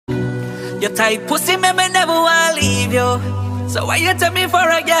Your tight pussy make me never wanna leave you. So why you tell me for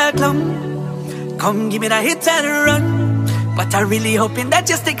a girl clump? Come give me that hit and run. But I really hoping that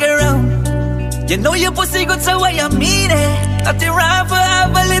you stick around. You know your pussy good, so why you mean it? Nothing wrong for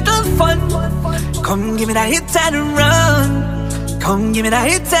have a little fun. Come give me that hit and run. Come give me that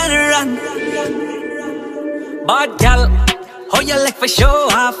hit and run. Bad gal, how you like for show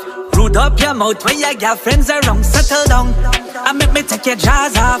off? Rude up your mouth when your girlfriends around. Settle down and make me take your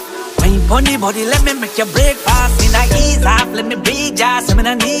jaws off. Wine pon the body, let me make you break fast. Me not ease off, let me breathe ya. So me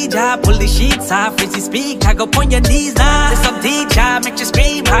not need ya. Pull the sheets off, raise the speaker, go pon your knees now. There's some teacher, make you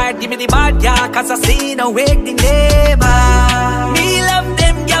scream hard. Give me the bad ya, cause I see no wake the neighbor. Me love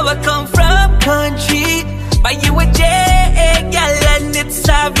them, girl, I come from country. But you a J, girl, and it's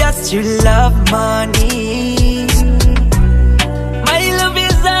obvious you love money. My love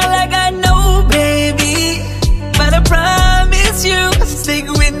is all I got, no baby. But I promise you, stick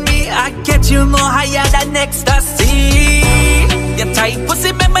with me. I get you more higher than ecstasy. Your tight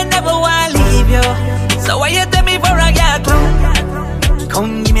pussy make me never wanna leave you. So why you tell me for a girl clump?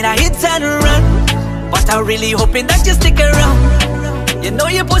 Come give me that hit and run. But I'm really hoping that you stick around. You know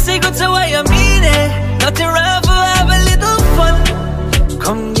your pussy good, so why you mean it? Nothing wrong for have a little fun.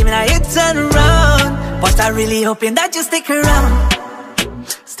 Come give me that hit and run. But I'm really hoping that you stick around.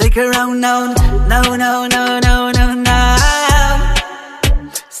 Stick around now, no, no, no, no, no, no.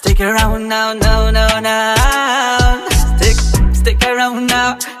 Stick around now, no, no, no. Stick around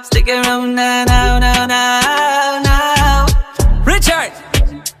now, stick around now, no, no.